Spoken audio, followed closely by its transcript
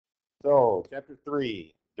So, chapter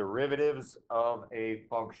 3, derivatives of a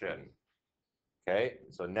function. Okay,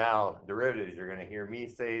 so now derivatives, you're going to hear me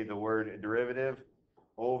say the word derivative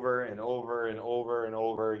over and over and over and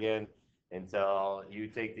over again until you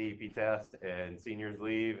take the AP test and seniors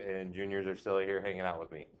leave and juniors are still here hanging out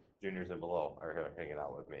with me. Juniors and below are hanging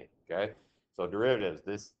out with me. Okay, so derivatives,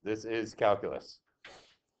 this is calculus.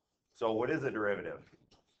 So what is a derivative?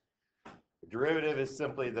 A derivative is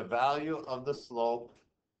simply the value of the slope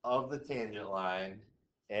of the tangent line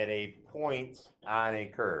at a point on a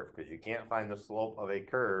curve, because you can't find the slope of a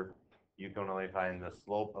curve. You can only find the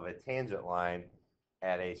slope of a tangent line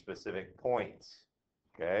at a specific point.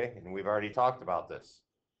 Okay, and we've already talked about this.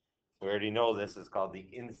 We already know this is called the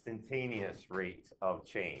instantaneous rate of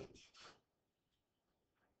change.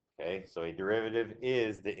 Okay, so a derivative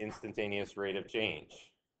is the instantaneous rate of change.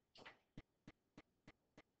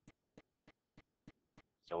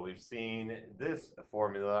 So we've seen this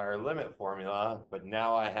formula, our limit formula, but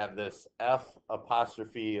now I have this f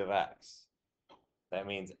apostrophe of x. That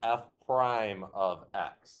means f prime of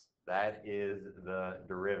x. That is the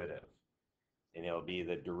derivative. And it'll be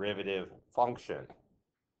the derivative function.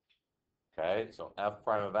 Okay, so f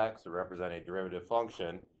prime of x will represent a derivative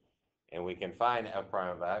function. And we can find f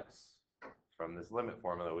prime of x from this limit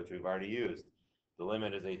formula, which we've already used. The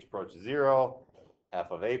limit as h approaches 0,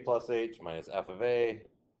 f of a plus h minus f of a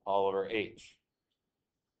all over h.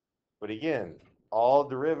 But again, all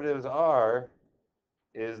derivatives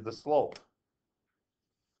is the slope.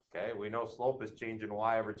 Okay, we know slope is change in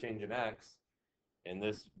y over change in x. And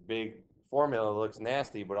this big formula looks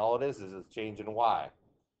nasty, but all it is it's change in y.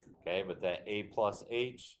 Okay, but that a plus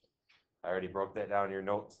h, I already broke that down in your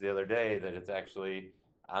notes the other day, that it's actually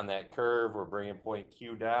on that curve, we're bringing point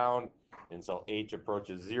Q down, and so h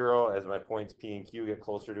approaches 0 as my points P and Q get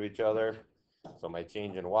closer to each other. So my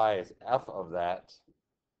change in y is f of that,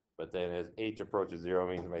 but then as h approaches 0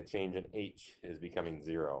 means my change in h is becoming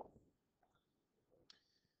 0.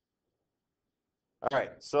 All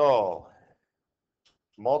right, so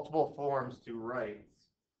multiple forms to write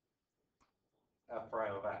f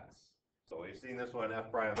prime of x. So we've seen this one,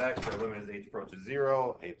 f prime of x, where limit as h approaches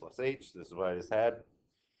 0, a plus h. This is what I just had.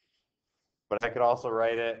 But I could also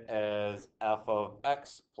write it as f of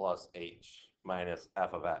x plus h minus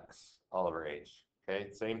f of x all over h.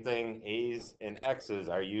 Okay, same thing, a's and x's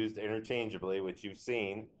are used interchangeably, which you've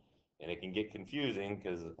seen, and it can get confusing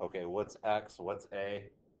because, okay, what's x, what's a?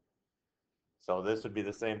 So this would be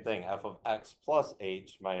the same thing, f of x plus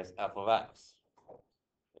h minus f of x.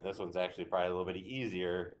 And this one's actually probably a little bit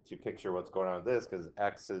easier to picture what's going on with this because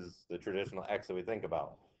x is the traditional x that we think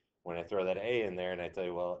about. When I throw that a in there and I tell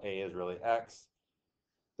you, well, a is really x,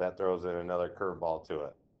 that throws in another curveball to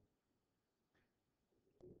it.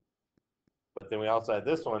 But then we also had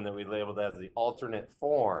this one that we labeled as the alternate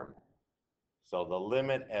form. So the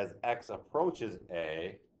limit as x approaches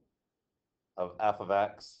a of f of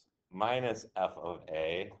x minus f of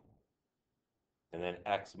a, and then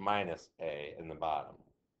x minus a in the bottom.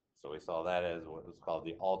 So we saw that as what was called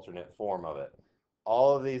the alternate form of it.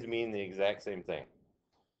 All of these mean the exact same thing.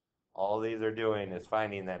 All these are doing is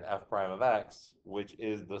finding that f prime of x, which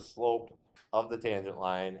is the slope of the tangent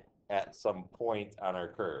line at some point on our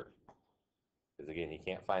curve. Because again, you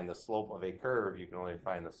can't find the slope of a curve, you can only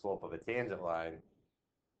find the slope of a tangent line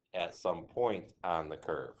at some point on the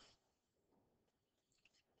curve.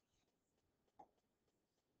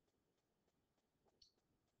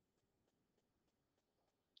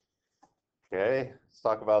 Okay, let's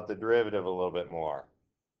talk about the derivative a little bit more.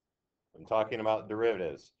 I'm talking about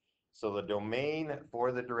derivatives. So the domain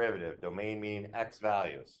for the derivative, domain meaning x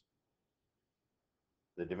values.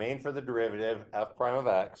 The domain for the derivative, f prime of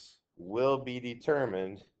x, will be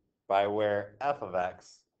determined by where f of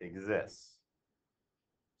x exists.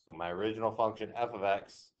 So my original function f of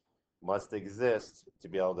x must exist to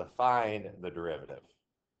be able to find the derivative.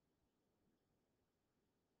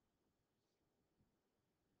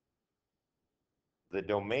 The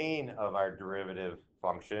domain of our derivative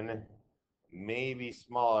function may be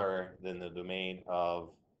smaller than the domain of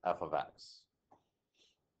f of x.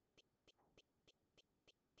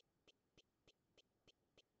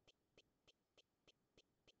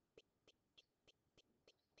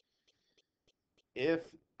 If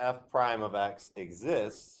f prime of x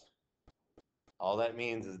exists, all that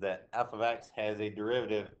means is that f of x has a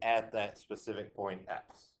derivative at that specific point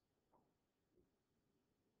x.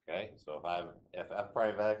 Okay, so if f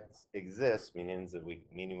prime of x exists,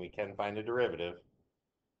 meaning we can find a derivative,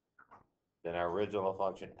 then our original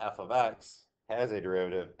function f of x has a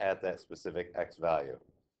derivative at that specific x value.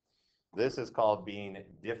 This is called being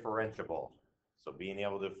differentiable. So being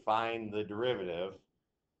able to find the derivative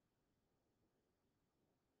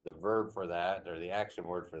verb for that, or the action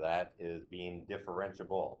word for that, is being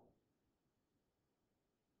differentiable.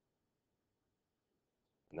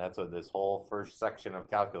 And that's what this whole first section of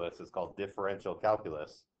calculus is called, differential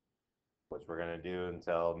calculus, which we're going to do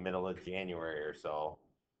until middle of January or so.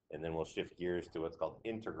 And then we'll shift gears to what's called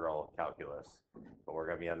integral calculus. But we're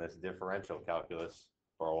going to be on this differential calculus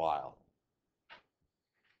for a while.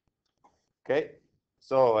 Okay,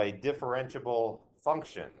 so a differentiable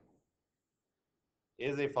function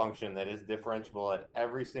is a function that is differentiable at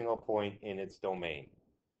every single point in its domain.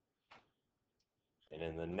 And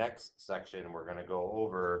in the next section, we're going to go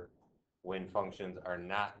over when functions are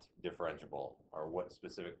not differentiable, or what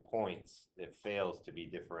specific points it fails to be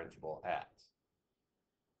differentiable at.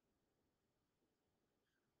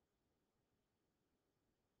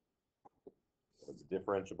 It's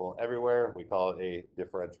differentiable everywhere. We call it a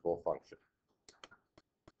differentiable function.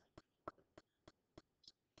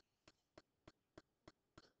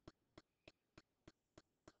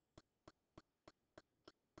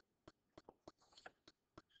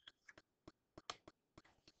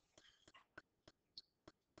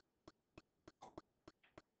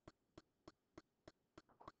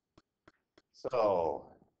 So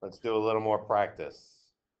let's do a little more practice.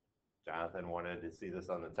 Jonathan wanted to see this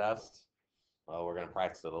on the test. Well, we're going to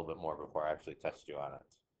practice a little bit more before I actually test you on it.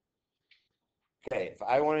 Okay, if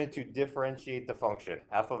I wanted to differentiate the function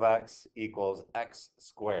f of x equals x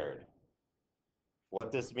squared,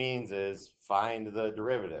 what this means is find the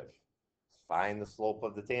derivative, find the slope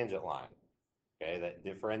of the tangent line. Okay, that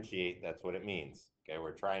differentiate, that's what it means. Okay,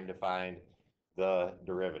 we're trying to find the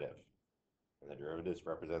derivative. And the derivative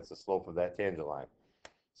represents the slope of that tangent line.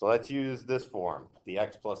 So let's use this form,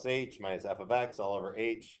 dx plus h minus f of x all over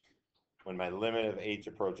h when my limit of h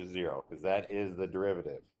approaches 0, because that is the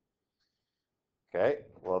derivative. Okay,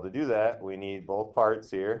 well, to do that, we need both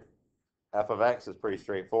parts here. F of x is pretty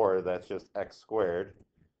straightforward. That's just x squared.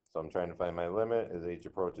 So I'm trying to find my limit as h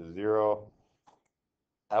approaches 0.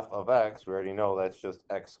 F of x, we already know that's just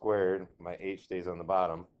x squared. My h stays on the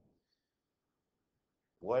bottom.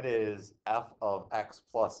 What is f of x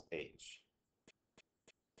plus h?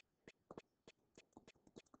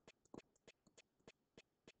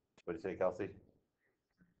 What do you say, Kelsey?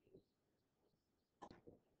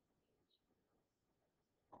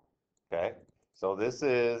 Okay, so this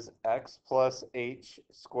is x plus h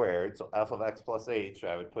squared. So f of x plus h,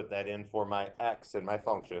 I would put that in for my x in my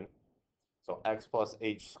function. So x plus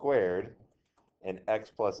h squared, and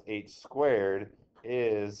x plus h squared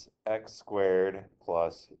is x squared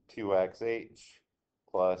plus 2xh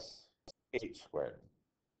plus h squared.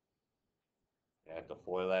 I have to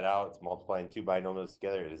FOIL that out. It's multiplying two binomials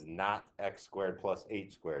together. It is not x squared plus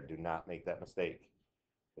h squared. Do not make that mistake.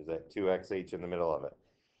 There's that 2xh in the middle of it.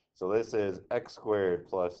 So this is x squared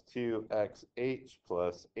plus 2xh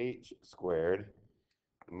plus h squared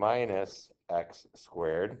minus x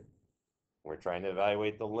squared. We're trying to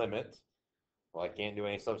evaluate the limit. Well, I can't do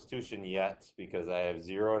any substitution yet because I have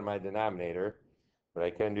 0 in my denominator, but I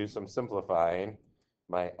can do some simplifying.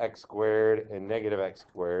 My x squared and negative x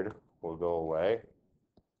squared will go away.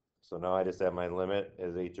 So now I just have my limit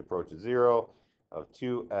as h approaches 0 of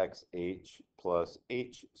 2xh plus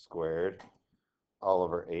h squared all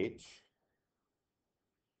over h.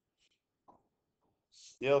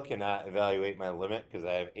 Still cannot evaluate my limit because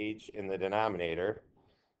I have h in the denominator.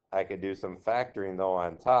 I could do some factoring though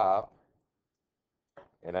on top.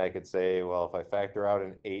 And I could say, well, if I factor out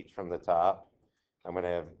an h from the top, I'm going to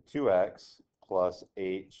have 2x plus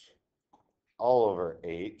h all over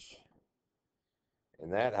h.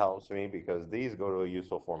 And that helps me because these go to a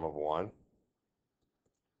useful form of 1.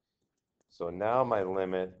 So now my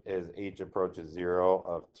limit is h approaches 0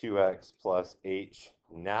 of 2x plus h.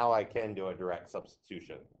 Now I can do a direct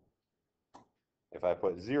substitution. If I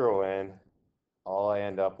put 0 in, all I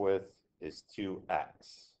end up with is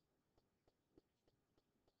 2x.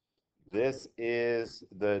 This is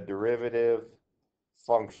the derivative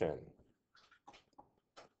function.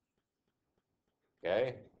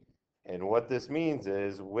 Okay? And what this means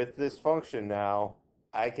is, with this function now,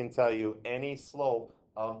 I can tell you any slope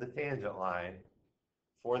of the tangent line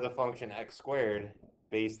for the function x squared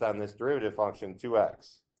based on this derivative function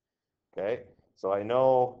 2x. Okay? So I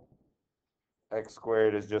know x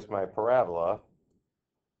squared is just my parabola.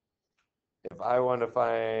 If I want to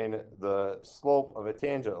find the slope of a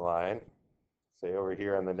tangent line, say over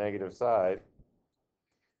here on the negative side,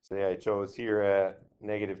 say I chose here at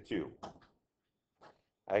 -2.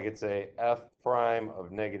 I could say f prime of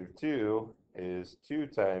 -2 is 2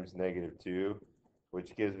 times -2,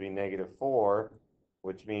 which gives me -4,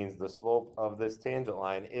 which means the slope of this tangent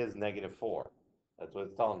line is -4. That's what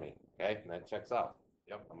it's telling me, okay? And that checks out.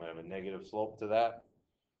 Yep, I'm going to have a negative slope to that.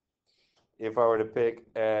 If I were to pick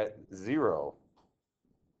at 0,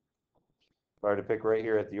 if I were to pick right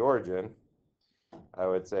here at the origin, I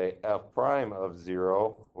would say f prime of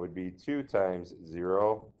 0 would be 2 times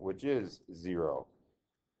 0, which is 0,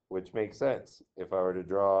 which makes sense. If I were to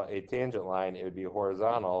draw a tangent line, it would be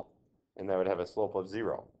horizontal, and that would have a slope of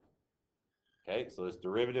 0. Okay, so this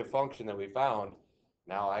derivative function that we found,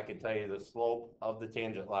 now I can tell you the slope of the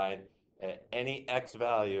tangent line at any x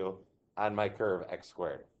value on my curve x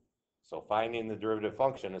squared. So finding the derivative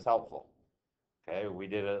function is helpful. Okay, we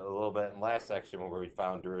did it a little bit in last section where we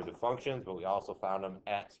found derivative functions, but we also found them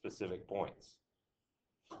at specific points.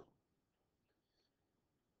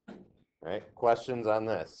 All right, questions on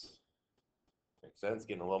this? Makes sense?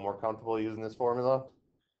 Getting a little more comfortable using this formula?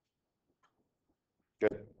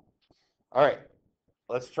 Good. All right,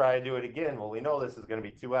 let's try to do it again. Well, we know this is going to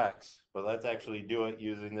be 2x, but let's actually do it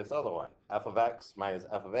using this other one. F of x minus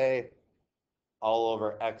f of a all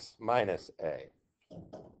over x minus a.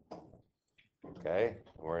 Okay,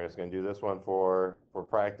 we're just going to do this one for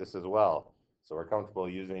practice as well. So we're comfortable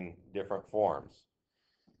using different forms.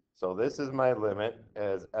 So this is my limit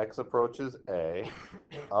as x approaches a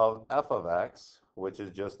of f of x, which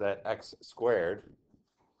is just that x squared.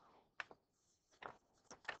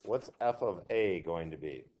 What's f of a going to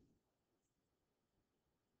be?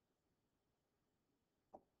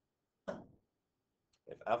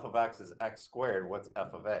 If f of x is x squared, what's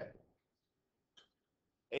f of a?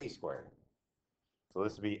 A squared. So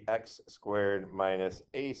this would be x squared minus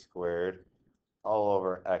a squared all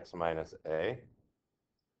over x minus a.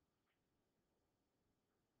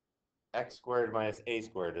 X squared minus a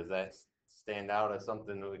squared, does that stand out as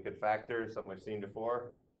something that we could factor, something we've seen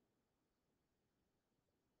before?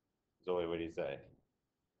 Zoe, what do you say?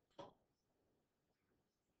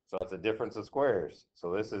 So it's a difference of squares.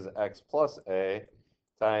 So this is x plus a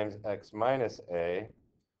times x minus a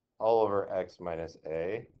all over x minus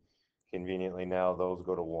a. Conveniently now those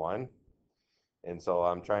go to 1. And so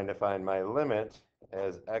I'm trying to find my limit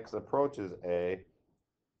as x approaches a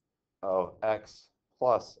of x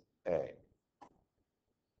plus a.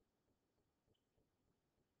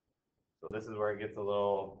 So this is where it gets a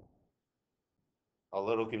little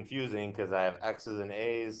confusing because I have x's and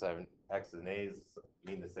a's. I have x's and a's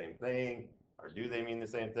mean the same thing, or do they mean the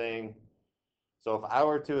same thing? So if I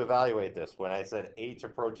were to evaluate this, when I said h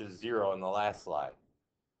approaches 0 in the last slide,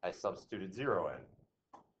 I substituted 0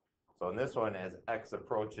 in. So in this one, as x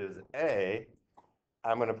approaches a,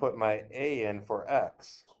 I'm going to put my a in for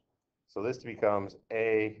x. So this becomes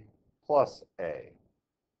a plus a.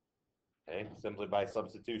 Okay, simply by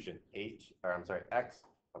substitution. X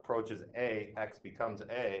approaches a, x becomes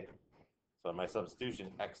a. So in my substitution,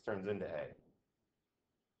 x turns into a.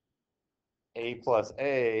 A plus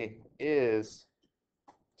a is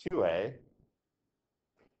 2a.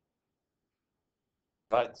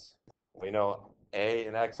 But we know a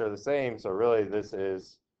and x are the same, so really this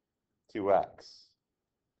is 2x.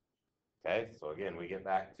 Okay, so again, we get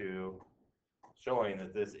back to showing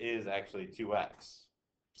that this is actually 2x.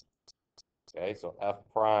 Okay, so f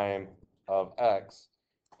prime of x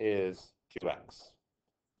is 2x.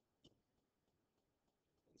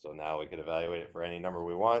 So now we can evaluate it for any number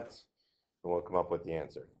we want, and we'll come up with the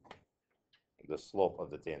answer. The slope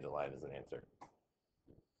of the tangent line is an answer.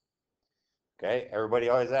 Okay, everybody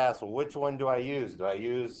always asks, well, which one do I use? Do I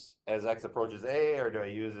use as x approaches a, or do I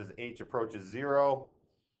use as h approaches 0?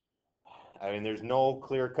 I mean, there's no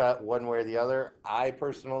clear cut one way or the other. I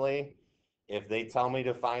personally, if they tell me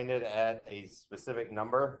to find it at a specific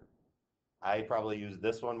number, I probably use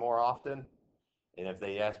this one more often. And if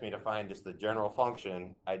they ask me to find just the general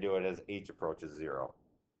function, I do it as h approaches 0.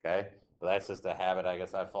 Okay, so that's just a habit I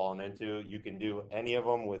guess I've fallen into. You can do any of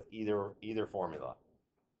them with either formula.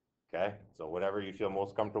 Okay, so whatever you feel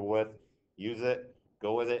most comfortable with, use it,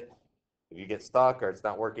 go with it. If you get stuck or it's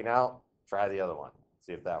not working out, try the other one,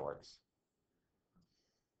 see if that works.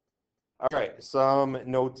 All right, some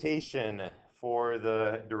notation for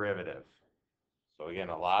the derivative. So again,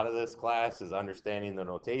 a lot of this class is understanding the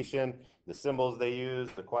notation, the symbols they use,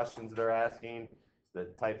 the questions they're asking, the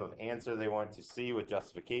type of answer they want to see with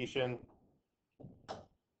justification.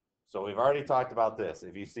 So we've already talked about this.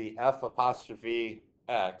 If you see f apostrophe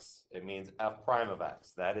x, it means f prime of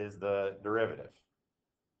x. That is the derivative.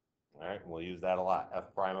 All right, we'll use that a lot,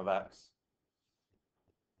 f prime of x.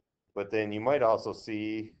 But then you might also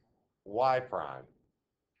see y prime.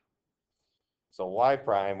 So y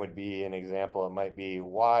prime would be an example. It might be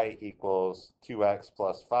y equals 2x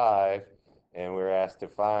plus 5, and we're asked to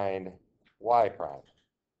find y prime.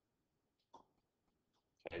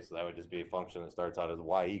 Okay, so that would just be a function that starts out as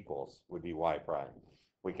y equals, would be y prime.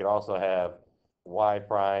 We could also have y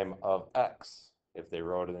prime of x. If they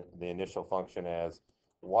wrote the initial function as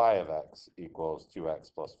y of x equals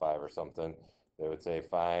 2x plus 5 or something, they would say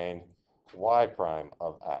find y prime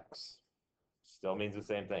of x. Still means the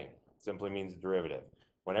same thing. Simply means derivative.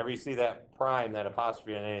 Whenever you see that prime, that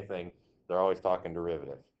apostrophe on anything, they're always talking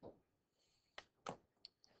derivative.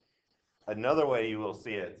 Another way you will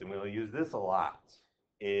see it, and we'll use this a lot,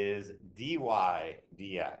 is dy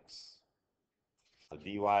dx. So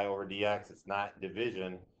dy over dx, it's not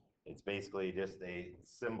division. It's basically just a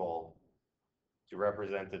symbol to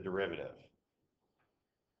represent the derivative.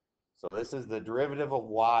 So this is the derivative of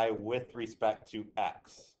y with respect to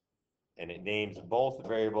x. And it names both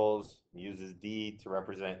variables, uses d to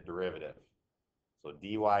represent derivative. So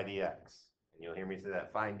dy dx. And you'll hear me say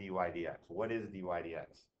that, find dy dx. What is dy dx?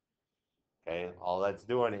 Okay, all that's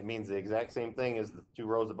doing, it means the exact same thing as the two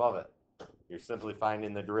rows above it. You're simply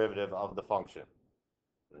finding the derivative of the function.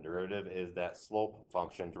 The derivative is that slope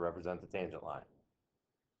function to represent the tangent line.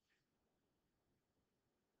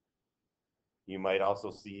 You might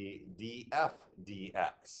also see df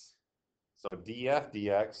dx. So df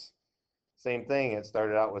dx, same thing. It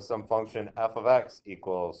started out with some function f of x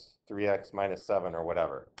equals 3x minus 7 or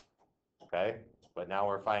whatever. Okay, but now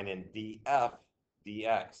we're finding df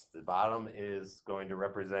dx. The bottom is going to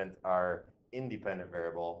represent our independent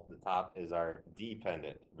variable. The top is our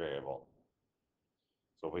dependent variable.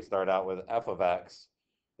 So if we start out with f of x,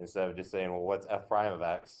 instead of just saying, well, what's f prime of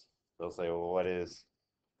x? They'll say, well, what is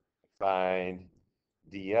find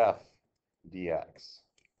df dx?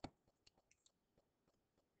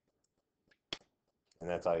 And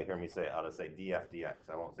that's how you hear me say it. I'll just say df dx.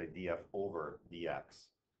 I won't say df over dx.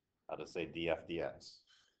 I'll just say df dx.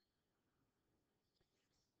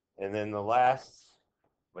 And then the last,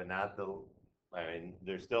 but not the, I mean,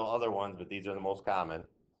 there's still other ones, but these are the most common.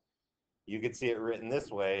 You could see it written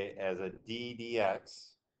this way as a d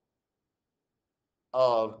dx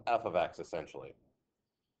of f of x, essentially.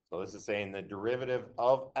 So this is saying the derivative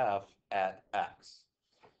of f at x.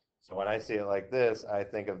 So when I see it like this, I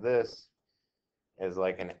think of this as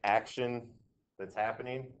like an action that's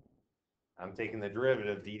happening. I'm taking the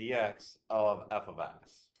derivative d dx of f of x.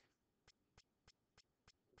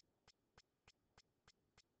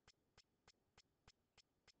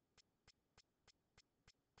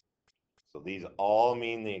 So these all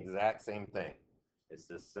mean the exact same thing. It's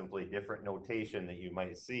just simply different notation that you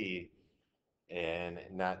might see, and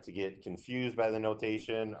not to get confused by the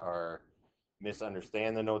notation or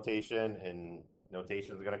misunderstand the notation. And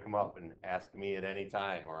notation is going to come up and ask me at any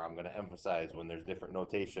time, or I'm going to emphasize when there's different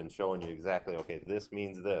notation showing you exactly, okay, this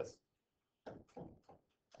means this.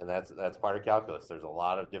 And that's part of calculus. There's a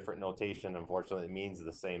lot of different notation. Unfortunately, it means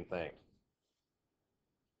the same thing.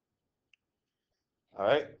 All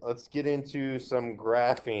right, let's get into some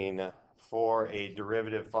graphing for a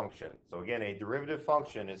derivative function. So again, a derivative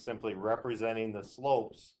function is simply representing the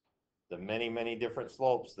slopes, the many, many different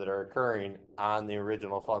slopes that are occurring on the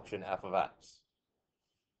original function f of x.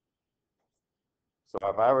 So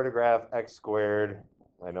if I were to graph x squared,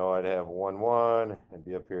 I know I'd have 1, 1, I'd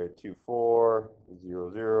be up here at 2, 4,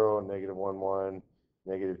 0, 0, negative 1, 1,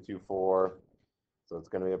 negative 2, 4. So it's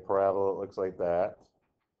going to be a parabola that looks like that.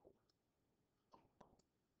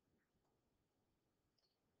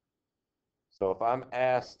 So if I'm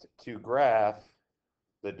asked to graph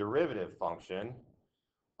the derivative function,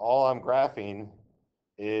 all I'm graphing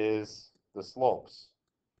is the slopes.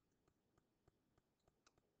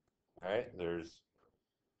 All right, there's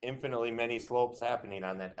infinitely many slopes happening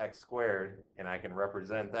on that x squared, and I can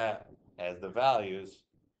represent that as the values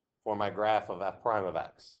for my graph of f prime of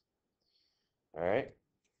x. All right,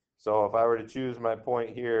 so if I were to choose my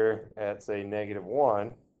point here at, say, negative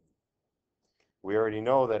 1, we already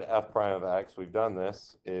know that f prime of x, we've done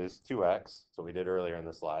this, is 2x, so we did earlier in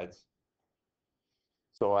the slides.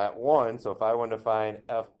 So at 1, so if I wanted to find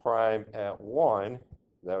f prime at 1,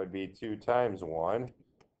 that would be 2 times 1.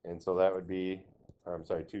 And so that would be, or I'm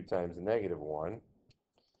sorry, 2 times negative 1.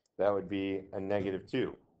 That would be a negative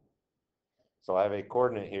 2. So I have a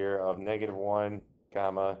coordinate here of negative 1,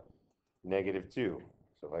 comma, negative 2.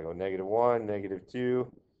 So if I go negative 1, negative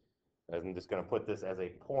 2, I'm just going to put this as a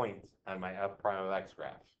point on my f prime of x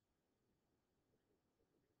graph.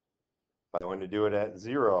 If I want to do it at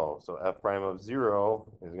 0, so f prime of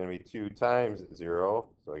 0 is going to be 2 times 0,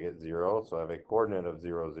 so I get 0, so I have a coordinate of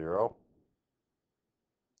 0, 0.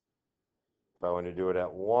 If I want to do it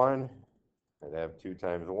at 1, I'd have 2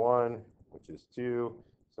 times 1, which is 2,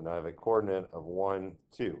 so now I have a coordinate of 1,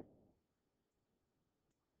 2.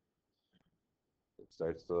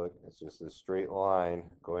 starts to look, it's just a straight line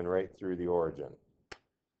going right through the origin.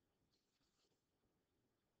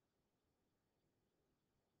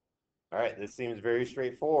 All right, this seems very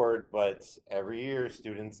straightforward, but every year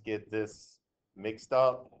students get this mixed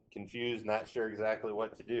up, confused, not sure exactly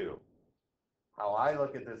what to do. How I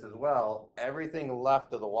look at this as well, everything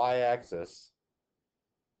left of the y-axis,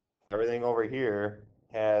 everything over here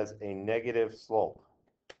has a negative slope.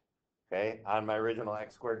 Okay, on my original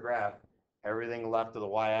x squared graph, everything left of the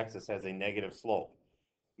y-axis has a negative slope,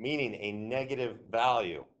 meaning a negative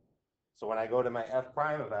value. So when I go to my f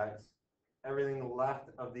prime of x, everything left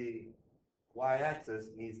of the y-axis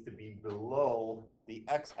needs to be below the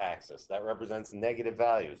x-axis. That represents negative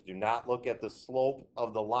values. Do not look at the slope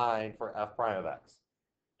of the line for f prime of x.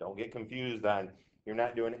 Don't get confused on, you're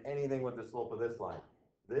not doing anything with the slope of this line.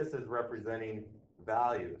 This is representing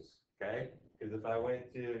values, okay? Because if I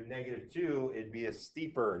went to -2, it'd be a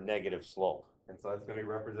steeper negative slope. And so that's going to be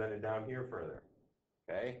represented down here further,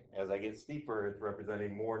 okay? As I get steeper, it's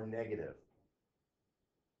representing more negative,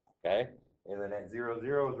 okay? And then at 0,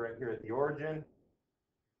 0 is right here at the origin.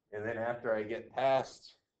 And then after I get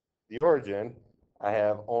past the origin, I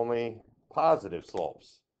have only positive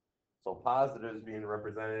slopes. So positive is being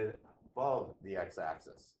represented above the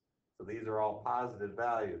x-axis. So these are all positive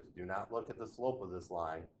values. Do not look at the slope of this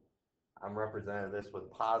line. I'm representing this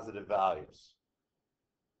with positive values.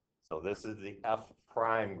 So this is the f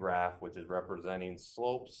prime graph, which is representing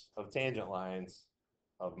slopes of tangent lines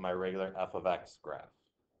of my regular f of x graph.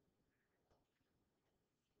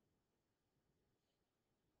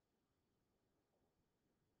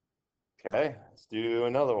 Okay, let's do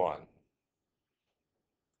another one.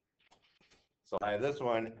 So I have this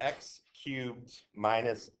one, x cubed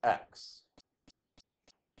minus x.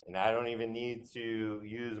 And I don't even need to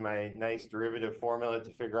use my nice derivative formula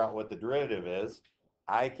to figure out what the derivative is.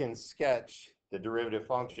 I can sketch the derivative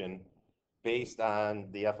function based on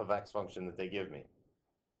the f of x function that they give me.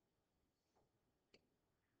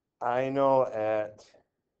 I know at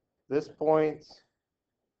this point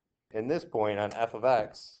and this point on f of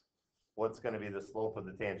x, what's going to be the slope of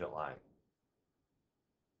the tangent line?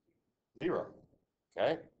 0.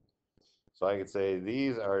 Okay? So I could say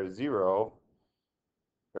these are 0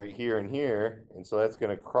 right here and here, and so that's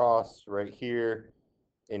going to cross right here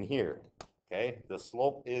and here. Okay? The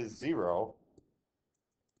slope is 0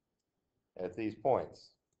 at these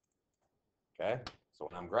points. Okay? So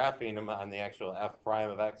when I'm graphing them on the actual f prime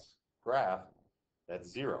of x graph, that's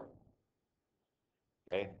 0.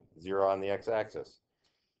 Okay? 0 on the x-axis.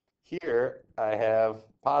 Here, I have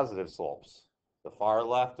positive slopes. The far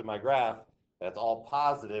left of my graph, that's all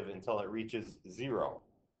positive until it reaches 0.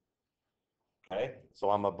 Okay? So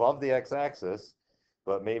I'm above the x-axis,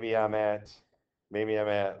 but maybe I'm at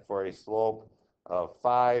for a slope of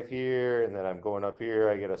 5 here, and then I'm going up here,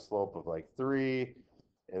 I get a slope of like 3,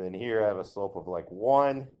 and then here I have a slope of like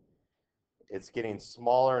 1. It's getting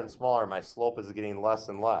smaller and smaller. My slope is getting less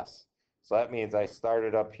and less. So that means I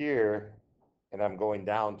started up here, and I'm going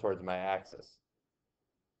down towards my axis.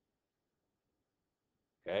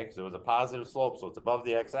 Okay, because it was a positive slope, so it's above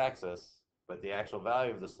the x-axis, but the actual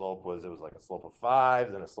value of the slope was, it was like a slope of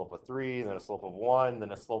 5, then a slope of 3, then a slope of 1,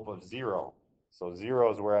 then a slope of 0. So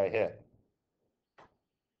 0 is where I hit.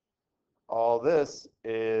 All this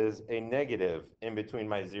is a negative in between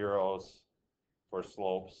my zeros for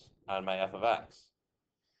slopes on my f of x.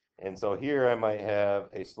 And so here I might have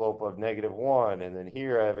a slope of -1, and then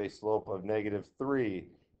here I have a slope of -3,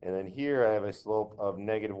 and then here I have a slope of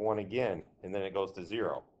 -1 again, and then it goes to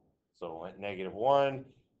 0. So at -1,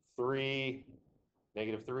 3,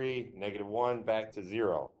 -3, -1, back to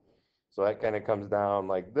 0. So that kind of comes down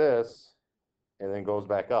like this, and then goes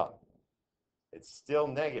back up. It's still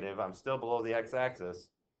negative. I'm still below the x-axis,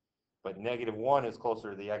 but -1 is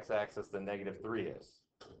closer to the x-axis than -3 is.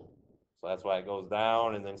 So that's why it goes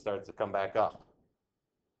down and then starts to come back up.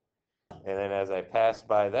 And then as I pass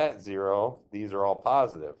by that 0, these are all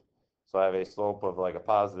positive. So I have a slope of like a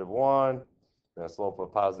 +1, and a slope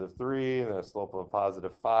of +3, and then a slope of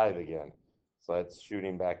 +5 again. So it's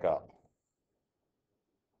shooting back up.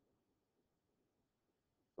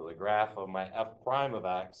 So the graph of my f prime of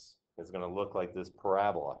x is going to look like this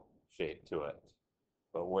parabola shape to it.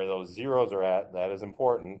 But where those zeros are at, that is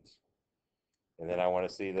important. And then I want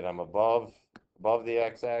to see that I'm above the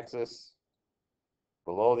x-axis,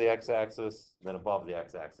 below the x-axis, then above the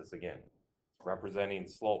x-axis again, representing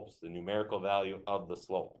slopes, the numerical value of the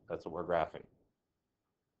slope. That's what we're graphing.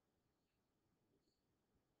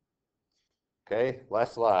 Okay,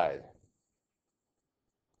 last slide.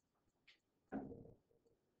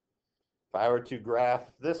 If I were to graph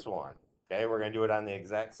this one, okay, we're going to do it on the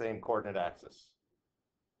exact same coordinate axis.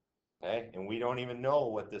 Okay, and we don't even know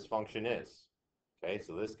what this function is. Okay,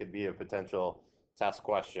 so this could be a potential test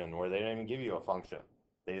question where they don't even give you a function.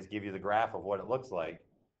 They just give you the graph of what it looks like,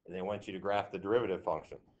 and they want you to graph the derivative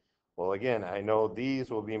function. Well, again, I know these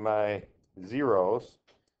will be my zeros.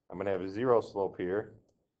 I'm going to have a zero slope here.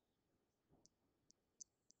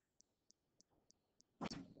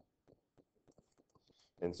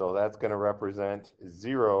 And so that's going to represent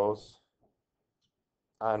zeros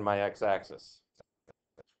on my x-axis.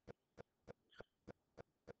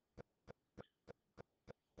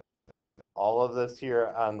 All of this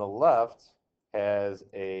here on the left has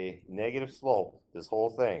a negative slope, this whole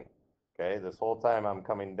thing. Okay, this whole time I'm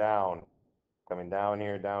coming down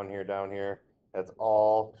here, down here, down here. That's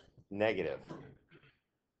all negative.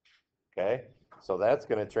 Okay, so that's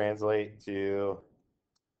going to translate to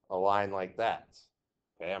a line like that.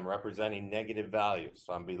 Okay, I'm representing negative values,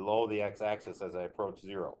 so I'm below the x-axis as I approach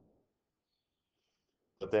zero.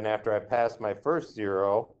 But then after I pass my first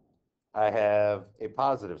zero, I have a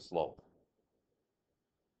positive slope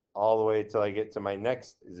all the way till I get to my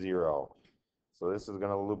next zero. So this is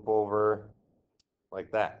going to loop over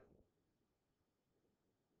like that.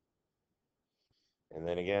 And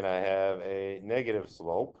then again, I have a negative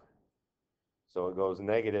slope. So it goes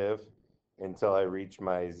negative until I reach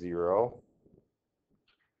my zero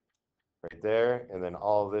right there. And then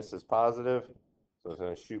all of this is positive. So it's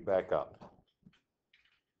going to shoot back up.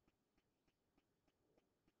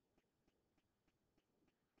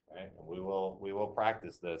 Right, and we will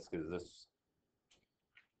practice this because this,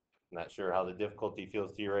 I'm not sure how the difficulty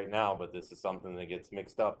feels to you right now, but this is something that gets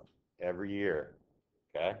mixed up every year.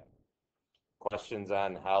 Okay. Questions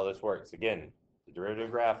on how this works. Again, the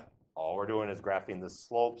derivative graph, all we're doing is graphing the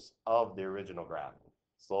slopes of the original graph.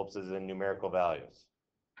 Slopes is in numerical values.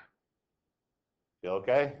 Feel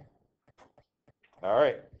okay? All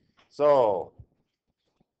right. So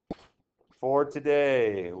for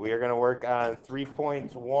today, we are going to work on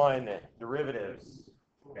 3.1 derivatives.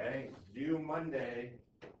 Okay, due Monday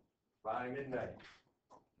by midnight.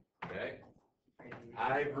 Okay,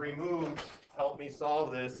 I've removed, help me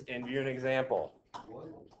solve this and view an example.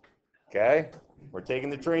 Okay, we're taking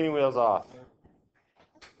the training wheels off.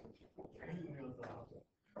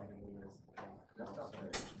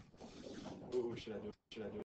 Ooh, should I do